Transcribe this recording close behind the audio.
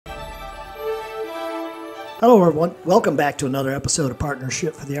Hello everyone, welcome back to another episode of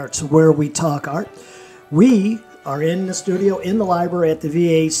Partnership for the Arts, where we talk art. We are in the studio in the library at the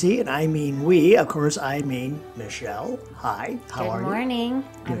VAC, and I mean we, of course I mean Michelle. Hi, how are you? Good morning.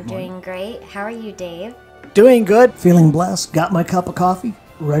 I'm Good doing morning. great. How are you, Dave? Doing good, feeling blessed, got my cup of coffee,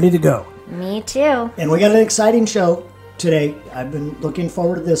 ready to go. Me too. And we got an exciting show today. I've been looking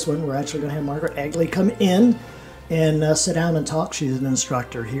forward to this one. We're actually going to have Margaret Egli come in and sit down and talk. She's an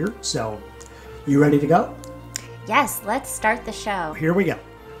instructor here, so you ready to go? Yes, let's start the show. Here we go.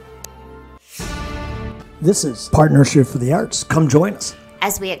 This is Partnership for the Arts. Come join us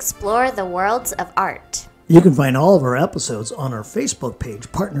as we explore the worlds of art. You can find all of our episodes on our Facebook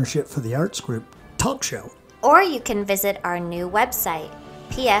page, Partnership for the Arts Group Talk Show. Or you can visit our new website,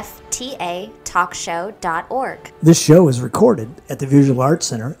 pftatalkshow.org. This show is recorded at the Visual Arts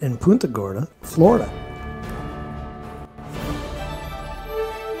Center in Punta Gorda, Florida.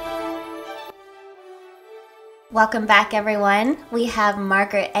 Welcome back, everyone. We have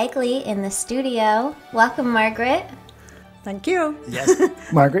Margaret Egli in the studio. Welcome, Margaret. Thank you. Yes.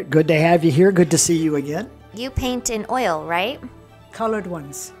 Margaret, good to have you here. Good to see you again. You paint in oil, right? Colored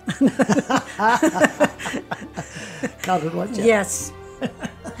ones. Covered one, yeah. Yes.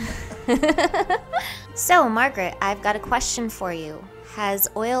 So, Margaret, I've got a question for you. Has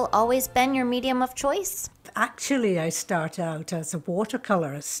oil always been your medium of choice? Actually, I started out as a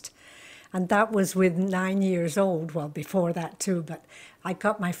watercolorist, and that was with 9 years old. Well, before that too, but I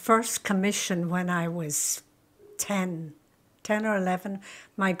got my first commission when I was 10 or 11.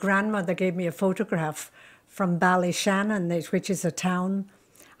 My grandmother gave me a photograph from Ballyshannon, which is a town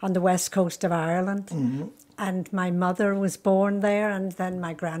on the west coast of Ireland. Mm-hmm. And my mother was born there, and then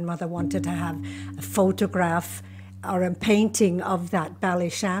my grandmother wanted to have a photograph or a painting of that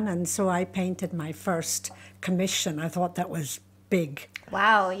Ballyshannon, so I painted my first commission. I thought that was big.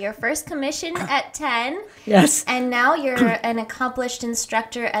 Wow, your first commission at 10. Yes. And now you're an accomplished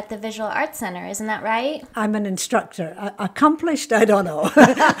instructor at the Visual Arts Center, isn't that right? I'm an instructor. Accomplished? I don't know.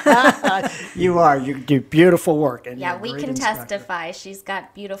 You are. You do beautiful work. And Yeah, you're a we great can instructor. testify. She's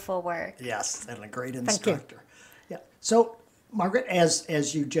got beautiful work. Yes, and a great you. instructor. Yeah. So, Margaret,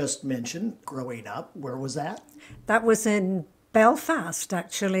 as you just mentioned, growing up, where was that? That was in Belfast,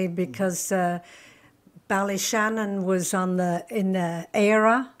 actually, because Ballyshannon was in the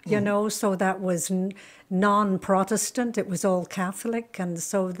era, you know, so that was non-Protestant. It was all Catholic, and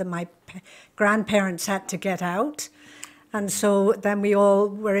so my grandparents had to get out. And so then we all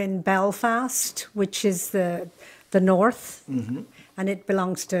were in Belfast, which is the north, and it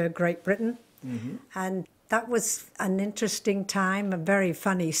belongs to Great Britain. And that was an interesting time, and very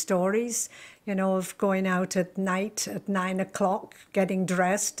funny stories, you know, of going out at night at 9 o'clock, getting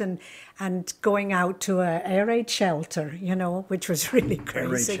dressed and going out to a air raid shelter, you know, which was really crazy. Air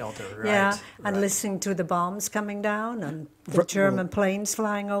raid shelter, right. Yeah, and right. listening to the bombs coming down and the German planes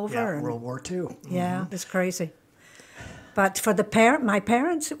flying over. Yeah, and, World War II. yeah, it was crazy. But for my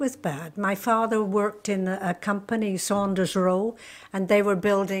parents, it was bad. My father worked in a company, Saunders Row, and they were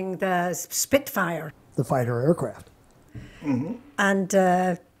building the Spitfire. The fighter aircraft. And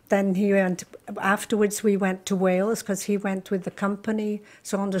then afterwards we went to Wales, because he went with the company,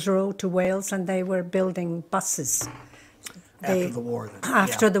 Saunders Row, to Wales, and they were building buses. After the war, then.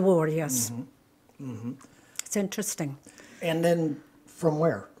 After Yeah. the war, yes. It's interesting. And then from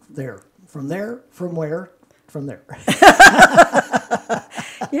where? There. From there? From where? From there.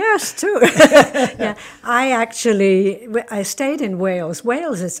 Yes, too. Yeah, I stayed in Wales.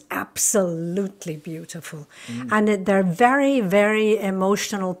 Wales is absolutely beautiful. And they're very, very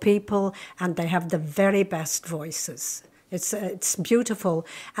emotional people, and they have the very best voices. It's beautiful.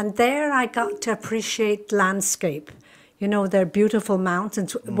 And there I got to appreciate landscape. You know, their beautiful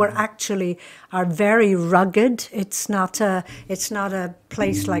mountains are very rugged. It's not a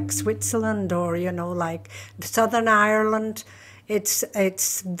place like Switzerland or, you know, like Southern Ireland.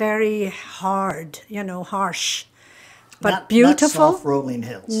 It's very hard, you know, harsh, but beautiful. Not soft rolling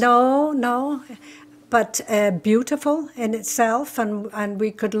hills. No, but beautiful in itself, and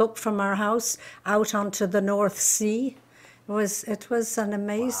we could look from our house out onto the North Sea. It was an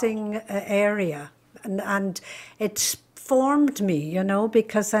amazing area, and it formed me, you know,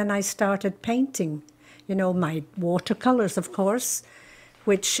 because then I started painting, you know, my watercolors, of course,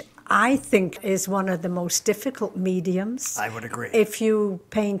 which I think is one of the most difficult mediums. I would agree. If you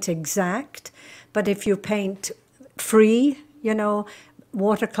paint exact, but if you paint free, you know,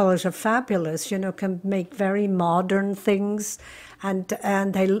 watercolors are fabulous, you know, can make very modern things, and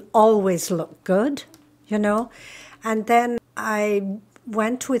they always look good, you know. And then I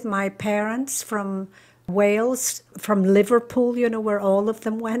went with my parents from Wales, from Liverpool, you know, where all of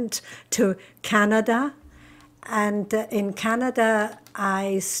them went, to Canada. And in Canada,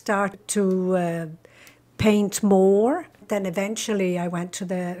 I started to paint more. Then eventually I went to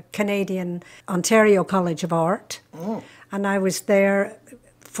the Canadian Ontario College of Art. And I was there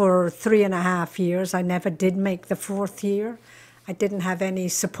for 3.5 years. I never did make the 4th year. I didn't have any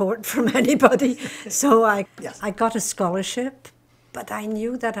support from anybody. So I got a scholarship, but I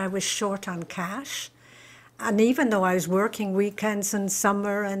knew that I was short on cash. And even though I was working weekends and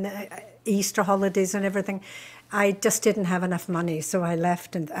summer and Easter holidays and everything, I just didn't have enough money. So I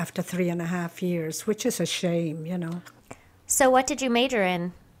left after 3.5 years, which is a shame, you know. So what did you major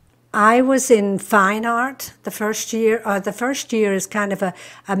in? I was in fine art the first year. The first year is kind of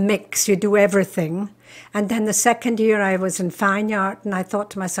a mix. You do everything. And then the second year I was in fine art, and I thought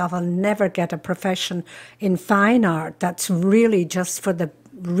to myself, I'll never get a profession in fine art. That's really just for the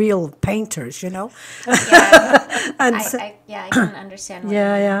real painters, you know. Yeah, I can understand what you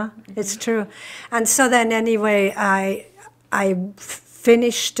mean. It's true. And so then anyway, I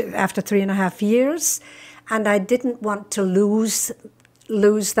finished after 3.5 years, and I didn't want to lose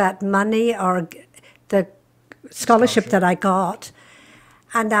that money or the scholarship that I got.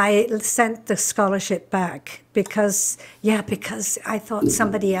 And I sent the scholarship back because I thought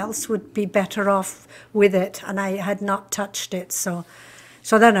somebody else would be better off with it, and I had not touched it. So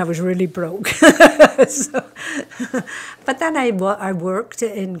then I was really broke. But then I worked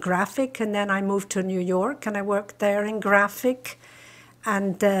in graphic, and then I moved to New York, and I worked there in graphic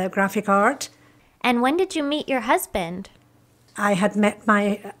and graphic art. And when did you meet your husband? I had met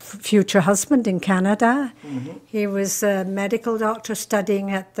my future husband in Canada. He was a medical doctor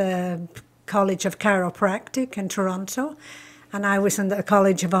studying at the College of Chiropractic in Toronto, and I was in the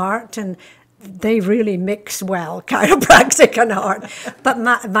College of Art, and they really mix well, chiropractic and art. But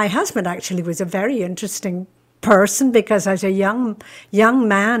my husband actually was a very interesting person, because as a young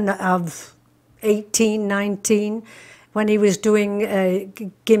man of 18, 19, when he was doing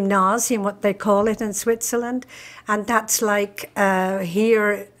gymnasium, what they call it in Switzerland, and that's like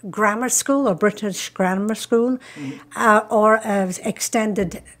here grammar school or British grammar school, or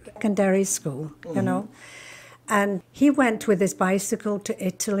extended secondary school, you know. And he went with his bicycle to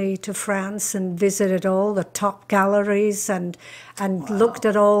Italy, to France, and visited all the top galleries and looked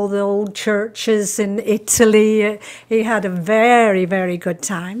at all the old churches in Italy. He had a very, very good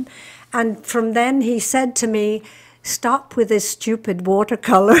time. And from then he said to me, stop with this stupid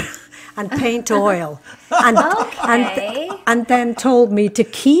watercolor and paint oil. And then told me to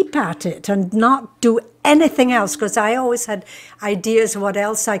keep at it and not do anything else, because I always had ideas of what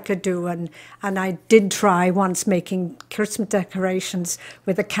else I could do. And I did try once making Christmas decorations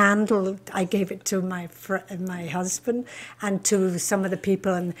with a candle. I gave it to my husband and to some of the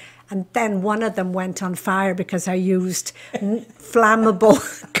people, and then one of them went on fire because I used flammable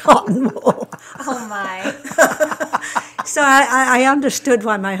cotton wool. Oh my. So I understood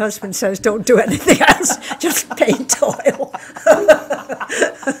why my husband says don't do anything else, just paint oil.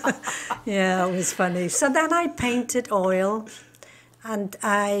 Yeah, it was funny. So then I painted oil, and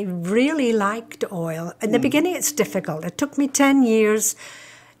I really liked oil. In the beginning it's difficult. It took me 10 years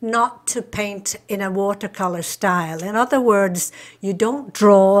not to paint in a watercolor style. In other words, you don't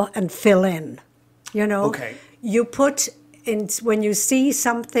draw and fill in, you know. Okay. You put in, when you see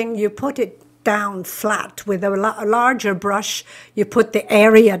something, you put it down flat with a larger brush. You put the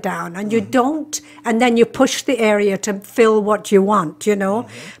area down, and you don't, and then you push the area to fill what you want, you know,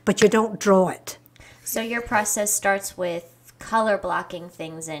 but you don't draw it. So your process starts with color blocking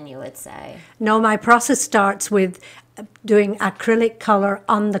things in, you would say? No, my process starts with doing acrylic color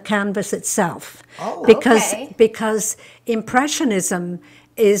on the canvas itself. Oh, because Impressionism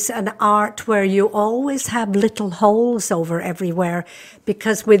is an art where you always have little holes over everywhere,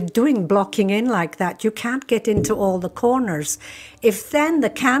 because with doing blocking in like that, you can't get into all the corners. If then the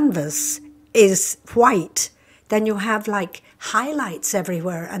canvas is white, then you have like highlights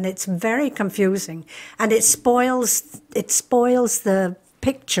everywhere, and it's very confusing, and it spoils the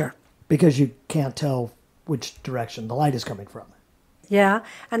picture. Because you can't tell which direction the light is coming from. Yeah,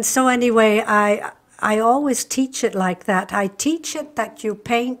 and so anyway, I always teach it like that. I teach it that you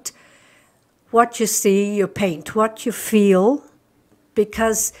paint what you see, you paint what you feel,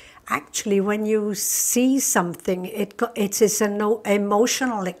 because actually when you see something, it is an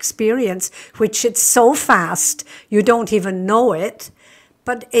emotional experience, which it's so fast, you don't even know it,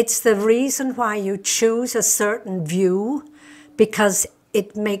 but it's the reason why you choose a certain view, because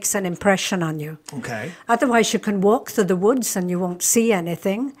it makes an impression on you. Okay. Otherwise, you can walk through the woods and you won't see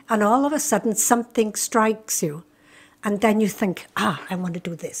anything, and all of a sudden something strikes you, and then you think, I want to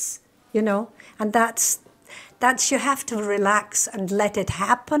do this, you know? And that's That's you have to relax and let it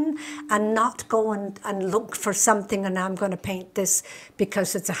happen and not go and look for something and I'm going to paint this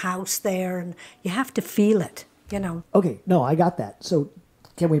because it's a house there, and you have to feel it, you know. Okay, no, I got that. So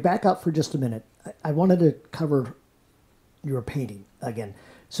can we back up for just a minute? I wanted to cover your painting again.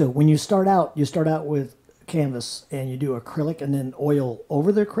 So when you start out with canvas and you do acrylic and then oil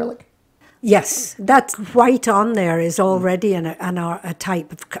over the acrylic? Yes, that white on there is already a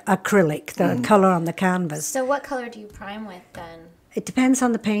type of acrylic, the color on the canvas. So what color do you prime with then? It depends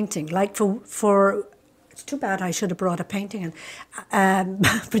on the painting. Like for it's too bad I should have brought a painting in,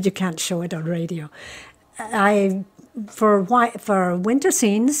 but you can't show it on radio. For winter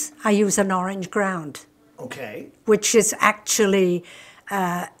scenes, I use an orange ground. Okay. Which is actually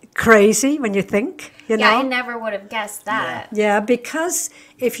crazy when you think, you know? Yeah, I never would have guessed that. Yeah, because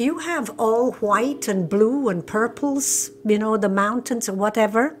if you have all white and blue and purples, you know, the mountains or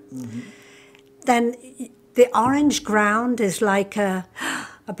whatever, then the orange ground is like a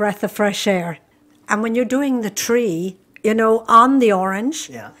breath of fresh air. And when you're doing the tree, you know, on the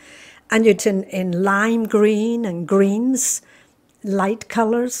orange, and it's in lime green and greens, light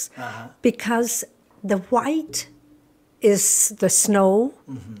colors, because the white is the snow,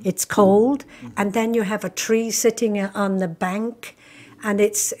 it's cold, and then you have a tree sitting on the bank, and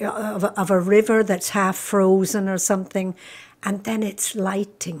it's of a river that's half frozen or something, and then it's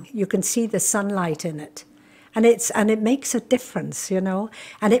lighting. You can see the sunlight in it. And it makes a difference, you know,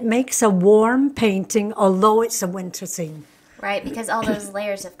 and it makes a warm painting, although it's a winter scene. Right, because all those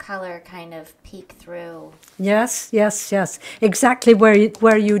layers of color kind of peek through. Yes, yes, yes. Exactly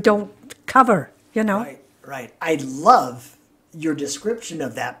where you don't cover, you know. Right. I love your description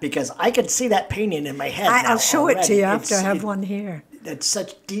of that because I can see that painting in my head now I'll show already. it to you after I have one here. It's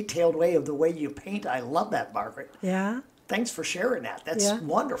such detailed way of the way you paint. I love that, Margaret. Yeah. Thanks for sharing that. That's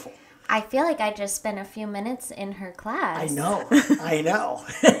wonderful. I feel like I just spent a few minutes in her class. I know.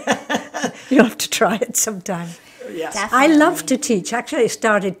 You'll have to try it sometime. Yes. Definitely. I love to teach. Actually, I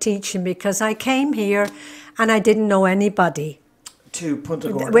started teaching because I came here and I didn't know anybody. To Punta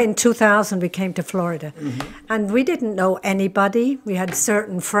Gorda. In 2000, we came to Florida. And we didn't know anybody. We had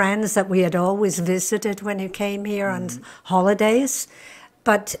certain friends that we had always visited when we came here on holidays.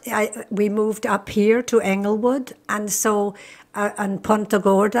 But we moved up here to Englewood, and so and Punta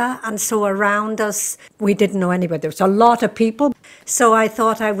Gorda, and so around us, we didn't know anybody. There was a lot of people. So I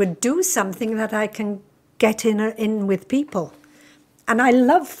thought I would do something that I can get in with people. And I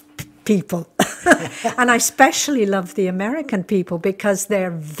love people. And I especially love the American people because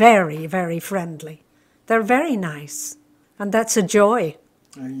they're very, very friendly. They're very nice. And that's a joy.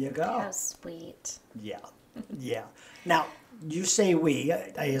 There you go. How sweet. Yeah. Now, you say we.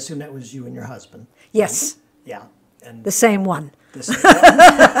 I assume that was you and your husband. Yes. Yeah. And the same one. The same one.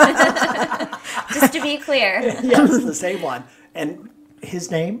 Just to be clear. Yes, the same one. And his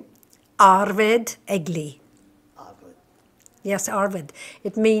name? Arvid Egli. Arvid. Yes, Arvid.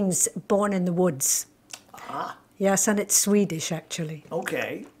 It means born in the woods. Yes, and it's Swedish, actually.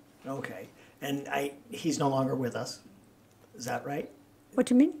 Okay. And he's no longer with us. Is that right? What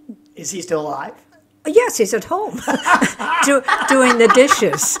do you mean? Is he still alive? Yes, he's at home doing the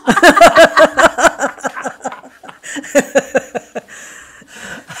dishes.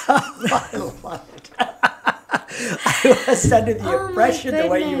 I love it. I was under the impression the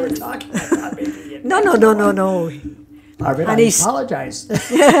way you were talking about maybe. No. Arvid, And I apologize.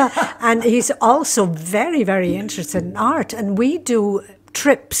 And he's also very, very interested in art. And we do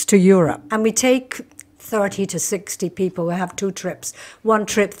trips to Europe. And we take 30 to 60 people. We have 2 trips. One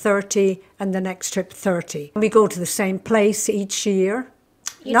trip 30 and the next trip 30. We go to the same place each year.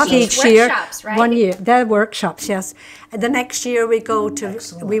 Not teach each year. Workshops, right? 1 year. They're workshops, yes. And the next year we go to,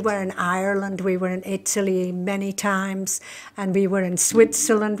 Excellent. we were in Ireland, we were in Italy many times, and we were in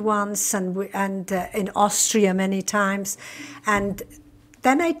Switzerland once, and in Austria many times. And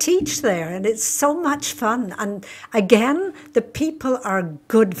then I teach there, and it's so much fun. And again, the people are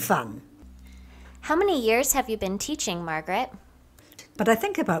good fun. How many years have you been teaching, Margaret? But I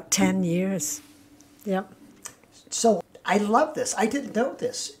think about 10 years. Yep. So I love this. I didn't know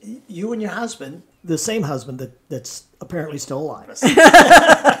this. You and your husband, the same husband that's apparently still alive.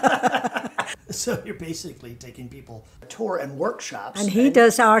 So you're basically taking people tour and workshops. And he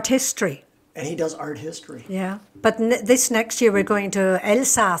does art history. And he does art history. Yeah. But this next year we're going to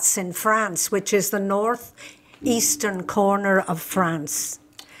Alsace in France, which is the northeastern corner of France.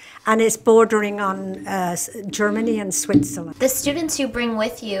 And it's bordering on Germany and Switzerland. The students you bring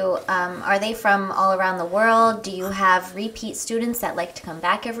with you, are they from all around the world? Do you have repeat students that like to come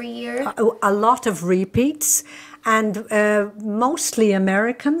back every year? A lot of repeats, and mostly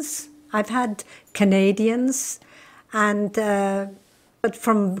Americans I've had Canadians, and but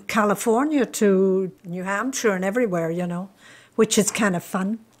from California to New Hampshire and everywhere, you know, which is kind of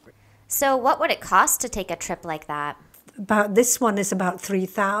fun. So what would it cost to take a trip like that? This one is about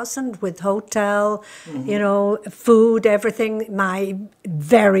 3,000 with hotel, you know, food, everything. My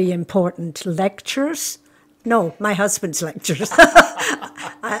very important lectures. No, my husband's lectures.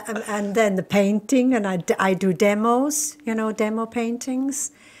 And then the painting, and I do demos, you know, demo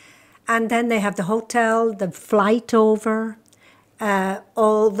paintings. And then they have the hotel, the flight over,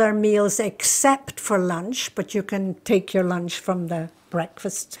 all their meals except for lunch, but you can take your lunch from the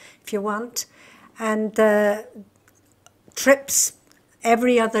breakfast if you want. And trips,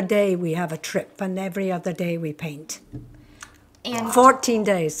 every other day we have a trip, and every other day we paint. And 14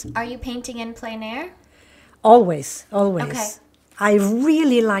 days. are you painting in plein air? Always, always. Okay. I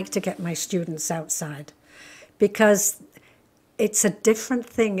really like to get my students outside because it's a different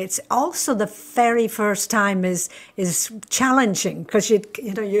thing. It's also the very first time is challenging because you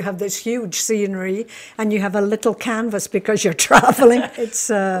know you have this huge scenery and you have a little canvas because you're traveling. It's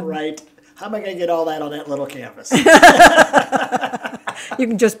Right. How am I going to get all that on that little canvas? You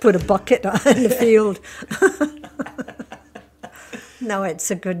can just put a bucket in the field. No, it's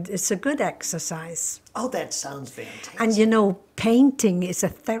a good exercise. Oh, that sounds fantastic. And you know, painting is a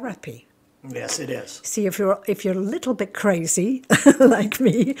therapy. Yes, it is. See, if you're a little bit crazy like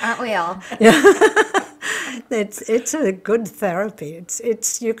me, Aren't we all? it's a good therapy.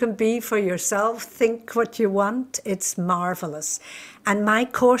 It's you can be for yourself, think what you want. It's marvelous. And my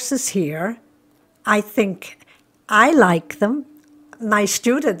courses here, I think I like them. My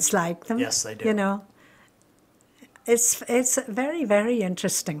students like them. Yes, they do. You know, it's very, very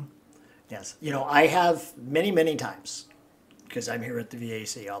interesting. Yes. You know, I have many times, because I'm here at the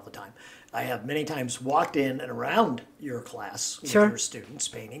VAC all the time, I have many times walked in and around your class with Sure. your students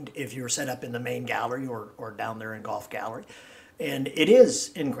painting, if you're set up in the main gallery or down there in Golf Gallery. And it is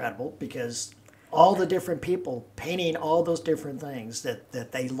incredible because all the different people painting all those different things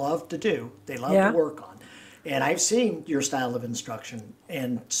that they love to do, they love Yeah. to work on. And I've seen your style of instruction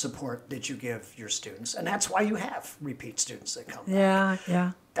and support that you give your students. And that's why you have repeat students that come back.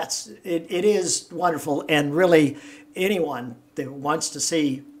 Yeah. It is wonderful, and really anyone that wants to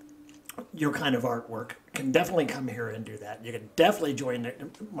see your kind of artwork can definitely come here and do that. You can definitely join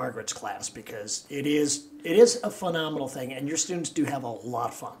Margaret's class because it is a phenomenal thing, and your students do have a lot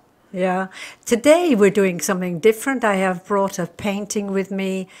of fun. Yeah. Today we're doing something different. I have brought a painting with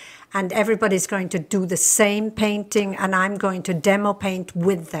me, and everybody's going to do the same painting, and I'm going to demo paint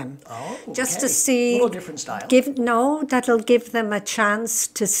with them. Oh, Just to okay. see. A little different style. That'll give them a chance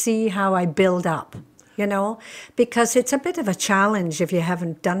to see how I build up, you know, because it's a bit of a challenge if you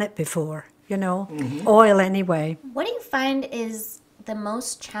haven't done it before, you know. Oil anyway. What do you find is the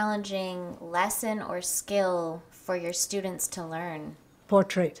most challenging lesson or skill for your students to learn?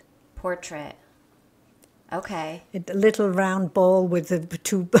 Portrait. Portrait. Okay. A little round ball with the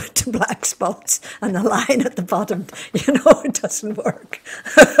two black spots and a line at the bottom. You know, it doesn't work.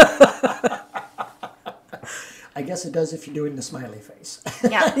 I guess it does if you're doing the smiley face.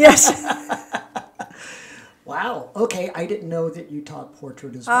 Yeah. Yes. Wow. Okay, I didn't know that you taught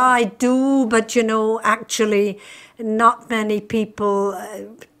portrait as well. I do, but you know, actually, not many people,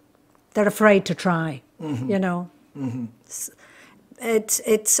 they're afraid to try, you know.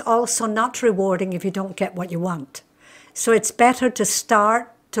 It's also not rewarding if you don't get what you want. So it's better to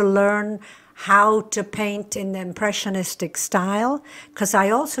start to learn how to paint in the Impressionistic style, because I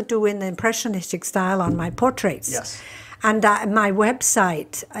also do in the Impressionistic style on my portraits. Yes. And my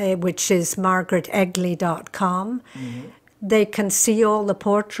website, which is margaretegli.com, they can see all the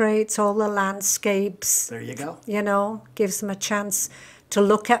portraits, all the landscapes. There you go. You know, gives them a chance to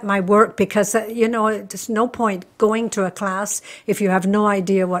look at my work because, you know, there's no point going to a class if you have no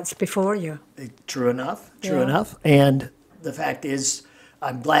idea what's before you. True enough. True Yeah. enough. And the fact is,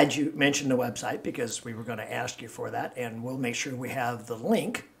 I'm glad you mentioned the website because we were going to ask you for that, and we'll make sure we have the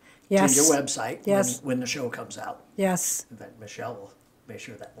link Yes. to your website Yes. when the show comes out. Yes. In fact, Michelle will make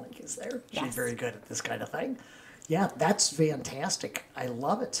sure that link is there. She's Yes. very good at this kind of thing. Yeah, that's fantastic. I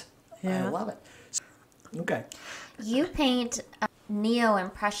love it. I Yeah. love it. Okay. You paint Neo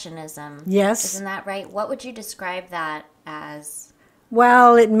Impressionism. Yes. Isn't that right? What would you describe that as?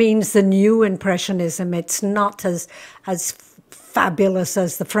 Well, it means the new Impressionism. It's not as fabulous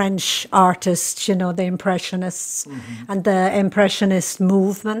as the French artists, you know, the Impressionists and the Impressionist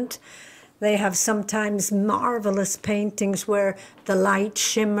movement. They have sometimes marvelous paintings where the light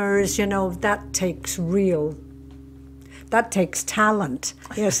shimmers, you know, that takes talent,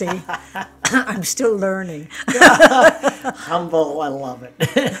 you see. I'm still learning. Humble, I love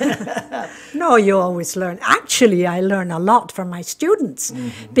it. No, you always learn. Actually, I learn a lot from my students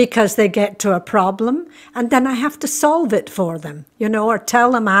because they get to a problem and then I have to solve it for them, you know, or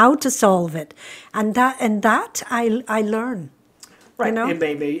tell them how to solve it. And that I learn. Right, You know? it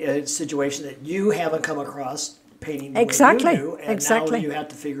may be a situation that you haven't come across painting the Exactly, way you do, and exactly. now you have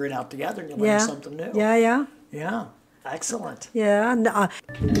to figure it out together and you learn Yeah. something new. Yeah. Yeah, excellent. Yeah. And,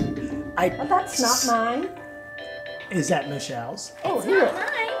 I, that's not mine. Is that Michelle's? Oh, here.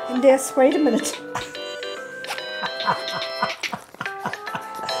 And this, wait a minute.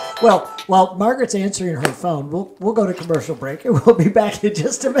 Well, while Margaret's answering her phone, we'll go to commercial break and we'll be back in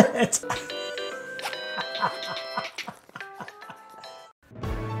just a minute.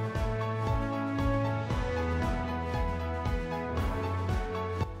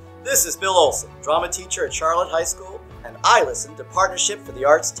 This is Bill Olson, drama teacher at Charlotte High School, and I listen to Partnership for the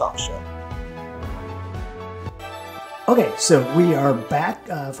Arts Talk Show. Okay, so we are back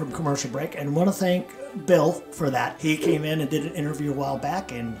from commercial break and want to thank Bill for that. He came in and did an interview a while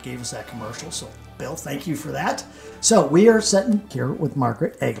back and gave us that commercial. So, Bill, thank you for that. So, we are sitting here with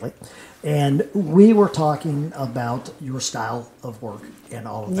Margaret Egli, and we were talking about your style of work and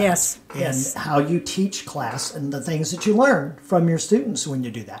all of that. Yes, and yes. how you teach class and the things that you learn from your students when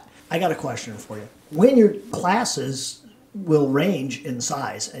you do that. I got a question for you. When your classes will range in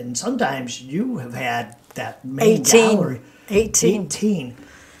size, and sometimes you have had that main 18. gallery. 18. 18.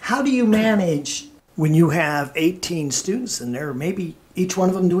 How do you manage when you have 18 students in there, maybe each one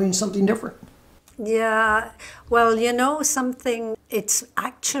of them doing something different? Yeah, well, you know something, it's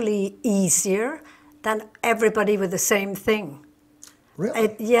actually easier than everybody with the same thing.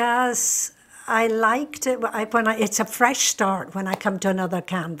 Really? Yes, I liked it. It's a fresh start when I come to another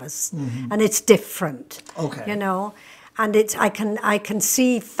canvas, and it's different. Okay. You know, and I can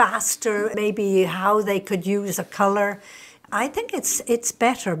see faster maybe how they could use a color. I think it's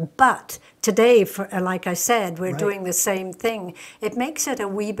better, but today, like I said, we're Right. doing the same thing. It makes it a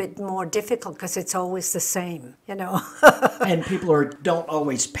wee bit more difficult because it's always the same, you know. And people don't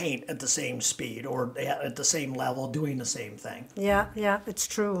always paint at the same speed or at the same level doing the same thing. Yeah, it's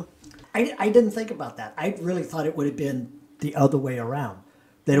true. I didn't think about that. I really thought it would have been the other way around.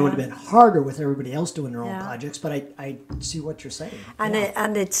 That it would have been harder with everybody else doing their own Yeah. projects, but I see what you're saying. And Yeah.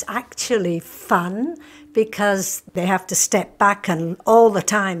 and it's actually fun because they have to step back and all the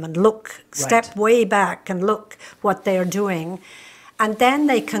time and look, step way back and look what they're doing. And then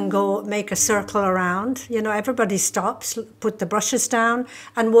they can go make a circle around. You know, everybody stops, put the brushes down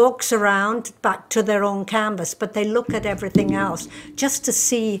and walks around back to their own canvas. But they look at everything else just to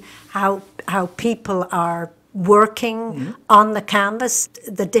see how people are working on the canvas,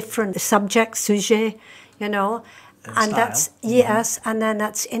 the different subjects, sujet, you know. And that's, yes, and then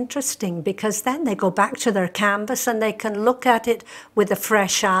that's interesting because then they go back to their canvas and they can look at it with a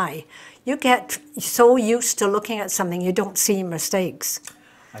fresh eye. You get so used to looking at something, you don't see mistakes.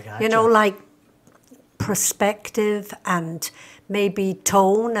 I gotcha. You know, like perspective and maybe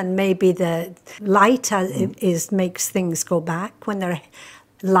tone and maybe the light makes things go back when they're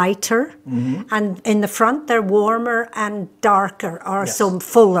lighter. And in the front they're warmer and darker or so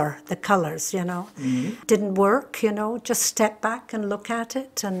fuller, the colors, you know. Didn't work, you know, just step back and look at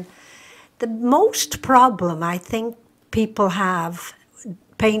it. And the most problem I think people have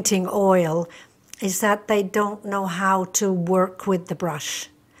painting oil is that they don't know how to work with the brush.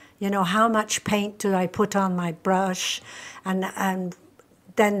 You know, how much paint do I put on my brush? And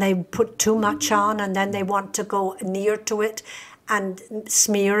then they put too much on and then they want to go near to it and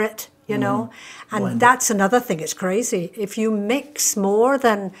smear it, you know. And that's another thing, it's crazy. If you mix more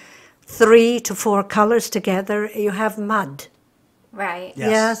than 3 to 4 colors together, you have mud. Right.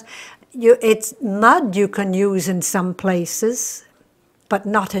 Yes. It's mud you can use in some places, but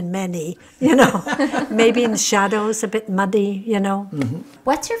not in many, you know. Maybe in shadows, a bit muddy, you know.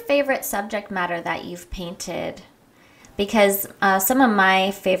 What's your favorite subject matter that you've painted? Because some of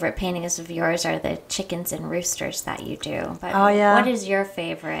my favorite paintings of yours are the chickens and roosters that you do. But what is your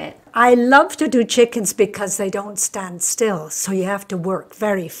favorite? I love to do chickens because they don't stand still, so you have to work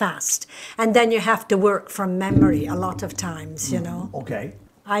very fast. And then you have to work from memory a lot of times, you know. Okay.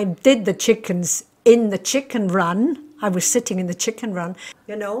 I did the chickens in the chicken run. I was sitting in the chicken run,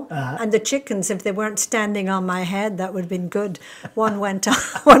 you know, and the chickens, if they weren't standing on my head, that would have been good. One went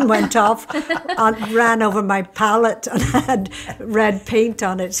off, ran over my palette and had red paint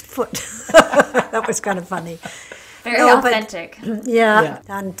on its foot. That was kind of funny. Very authentic. Yeah,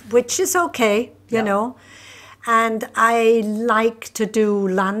 and which is okay, you know. And I like to do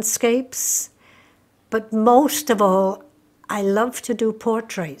landscapes, but most of all, I love to do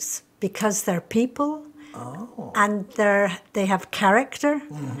portraits. because they're people, and they have character,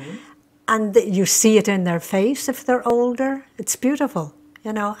 and you see it in their face if they're older. It's beautiful,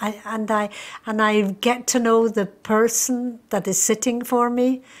 you know. I get to know the person that is sitting for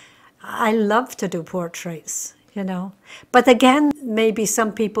me. I love to do portraits, you know. But again, maybe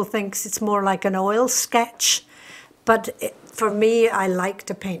some people think it's more like an oil sketch, but for me, I like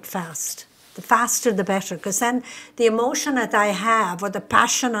to paint fast. The faster the better, because then the emotion that I have, or the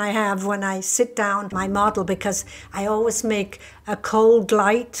passion I have when I sit down my model, because I always make a cold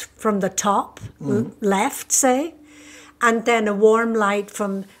light from the top, left, say, and then a warm light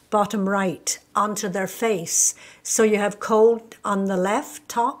from bottom right onto their face. So you have cold on the left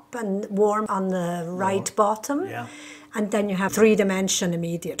top and warm on the right bottom. Yeah. And then you have 3-dimension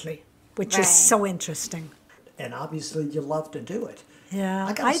immediately, which is so interesting. And obviously you love to do it. Yeah.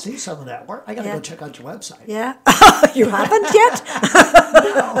 I got to see some of that work. I got to go check out your website. Yeah. You haven't yet?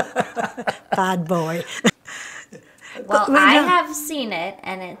 No. Bad boy. Well, I have seen it,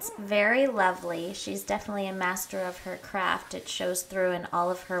 and it's very lovely. She's definitely a master of her craft. It shows through in all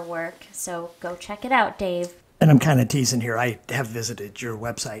of her work. So go check it out, Dave. And I'm kind of teasing here. I have visited your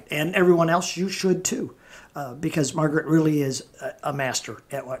website, and everyone else, you should too, because Margaret really is a master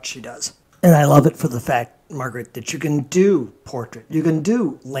at what she does. And I love it for the fact, Margaret, that you can do portrait, you can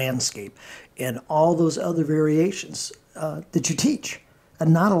do landscape, and all those other variations that you teach.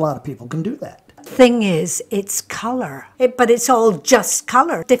 And not a lot of people can do that. Thing is, it's color, but it's all just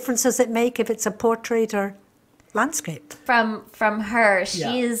color. Difference does it make if it's a portrait or landscape? From her,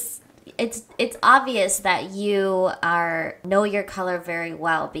 it's obvious that you know your color very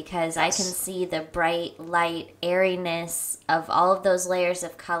well, because I can see the bright light airiness of all of those layers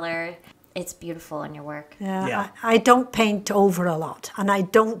of color. It's beautiful in your work. Yeah. I don't paint over a lot, and I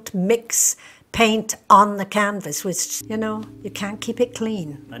don't mix paint on the canvas, which, you know, you can't keep it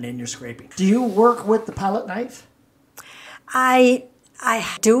clean. And then you're scraping. Do you work with the palette knife? I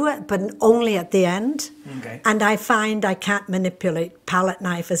do it, but only at the end. Okay. And I find I can't manipulate palette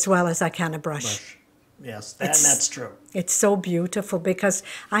knife as well as I can a brush. Yes, that's true. It's so beautiful, because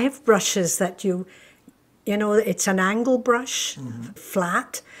I have brushes that you know, it's an angle brush,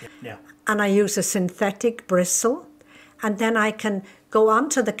 flat. Yeah. And I use a synthetic bristle, and then I can go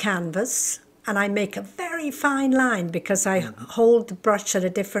onto the canvas and I make a very fine line, because I hold the brush at a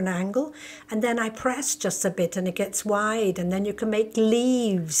different angle, and then I press just a bit and it gets wide, and then you can make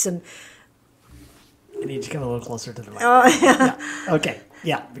leaves. And You need to come a little closer to the mic. oh yeah. Okay.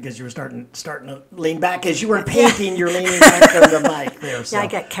 Yeah, because you were starting to lean back as you were painting. You're leaning back from the mic there. So. Yeah, I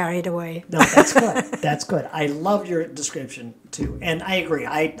get carried away. No, that's good. That's good. I love your description too, and I agree.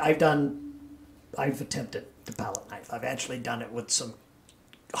 I've attempted the palette knife. I've actually done it with some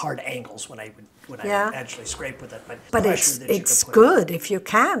hard angles when I would actually scrape with it. But it's good if you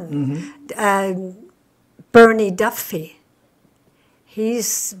can. Bernie Duffy.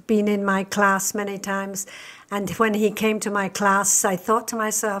 He's been in my class many times, and when he came to my class, I thought to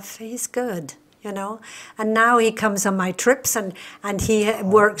myself, he's good, you know. And now he comes on my trips, and he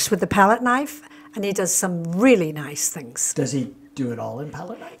works with the palette knife, and he does some really nice things. Does he do it all in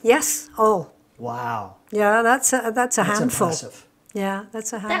palette knife? Yes, all. Wow. Yeah, that's a handful. Impressive. Yeah,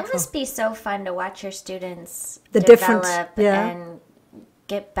 that's a handful. That must be so fun to watch your students develop and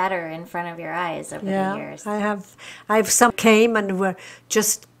get better in front of your eyes over the years. I have some came and were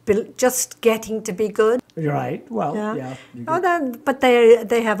just getting to be good. You're right. Well, yeah. But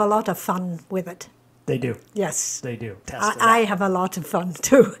they have a lot of fun with it. They do. Yes. They do. I have a lot of fun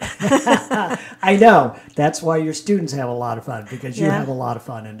too. I know. That's why your students have a lot of fun, because you have a lot of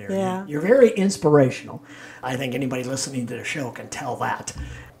fun in there. Yeah. You're very inspirational. I think anybody listening to the show can tell that.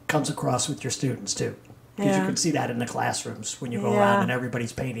 Comes across with your students too. Because you can see that in the classrooms when you go around and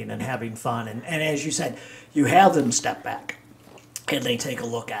everybody's painting and having fun. And as you said, you have them step back and they take a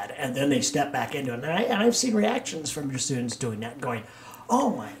look at it, and then they step back into it. And I've seen reactions from your students doing that, going,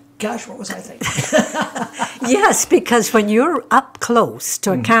 oh my gosh, what was I thinking? Yes, because when you're up close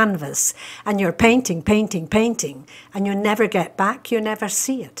to a canvas and you're painting, and you never get back, you never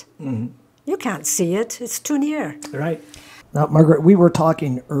see it. You can't see it. It's too near. Right. Now, Margaret, we were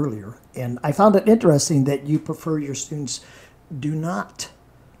talking earlier, and I found it interesting that you prefer your students do not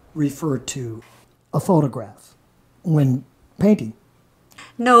refer to a photograph when painting.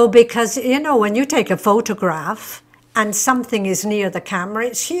 No, because, you know, when you take a photograph and something is near the camera,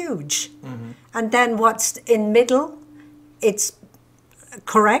 it's huge. And then what's in middle, it's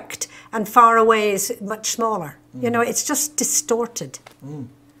correct, and far away is much smaller. You know, it's just distorted.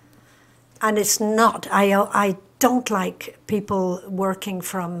 And it's not, I don't like people working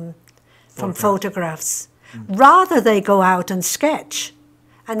from photographs. Rather they go out and sketch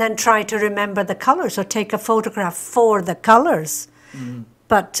and then try to remember the colors or take a photograph for the colors.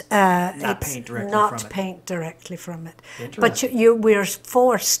 But not paint directly from it. But we're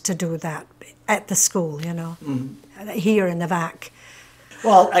forced to do that at the school, you know, here in the VAC.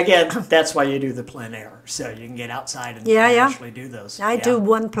 Well, again, that's why you do the plein air, so you can get outside and actually do those. I do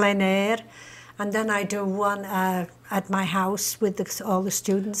one plein air, and then I do one at my house with all the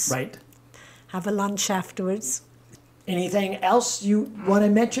students. Right. Have a lunch afterwards. Anything else you want to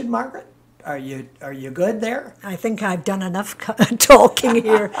mention, Margaret? Are you good there? I think I've done enough talking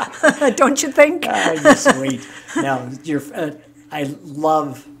here. Don't you think? You're sweet. No, I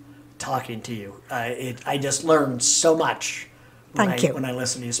love talking to you. I just learned so much when I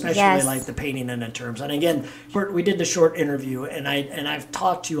listen to you, especially like the painting and the terms. And again, we did the short interview, and I've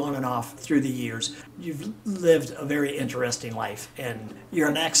talked to you on and off through the years. You've lived a very interesting life, and you're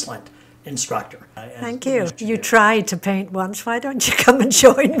an excellent instructor. Thank you. You tried to paint once. Why don't you come and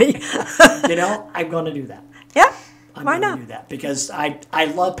join me? You know, I'm going to do that. Yeah. Why not? Do that because I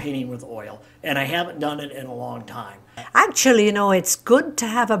love painting with oil, and I haven't done it in a long time. Actually, you know, it's good to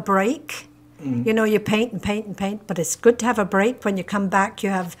have a break. You know, you paint and paint and paint, but it's good to have a break. When you come back, you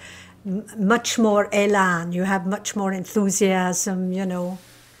have much more elan. You have much more enthusiasm, you know.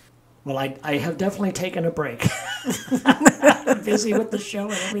 Well, I have definitely taken a break. I'm busy with the show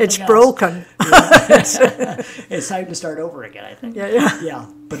and everything It's broken. It's time to start over again, I think. Yeah.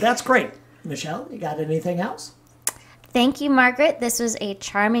 But that's great. Michelle, you got anything else? Thank you, Margaret. This was a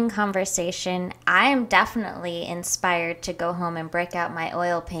charming conversation. I am definitely inspired to go home and break out my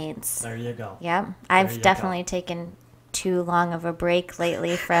oil paints. There you go. Yep. I've definitely taken too long of a break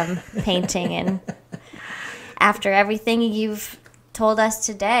lately from painting. And after everything you've told us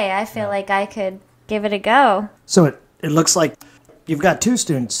today, I feel like I could give it a go. So it looks like you've got 2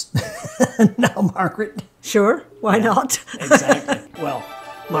 students now, Margaret. Sure, why not? Exactly. Well,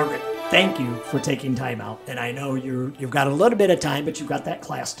 Margaret, thank you for taking time out. And I know you've got a little bit of time, but you've got that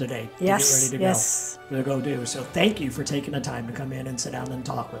class today to get ready to go do. So thank you for taking the time to come in and sit down and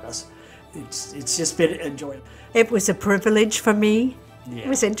talk with us. It's just been enjoyable. It was a privilege for me. Yeah. It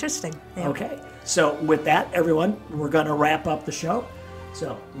was interesting. Yeah. Okay. So with that, everyone, we're going to wrap up the show.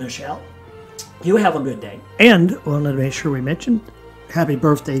 So, Michelle, you have a good day. And I wanted to make sure we mentioned happy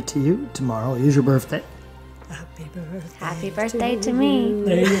birthday to you tomorrow. Is your birthday. Happy birthday to me.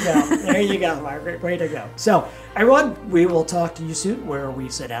 There you go. There you go, Margaret. Way to go. So, everyone, we will talk to you soon where we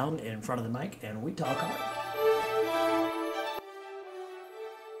sit down in front of the mic and we talk art.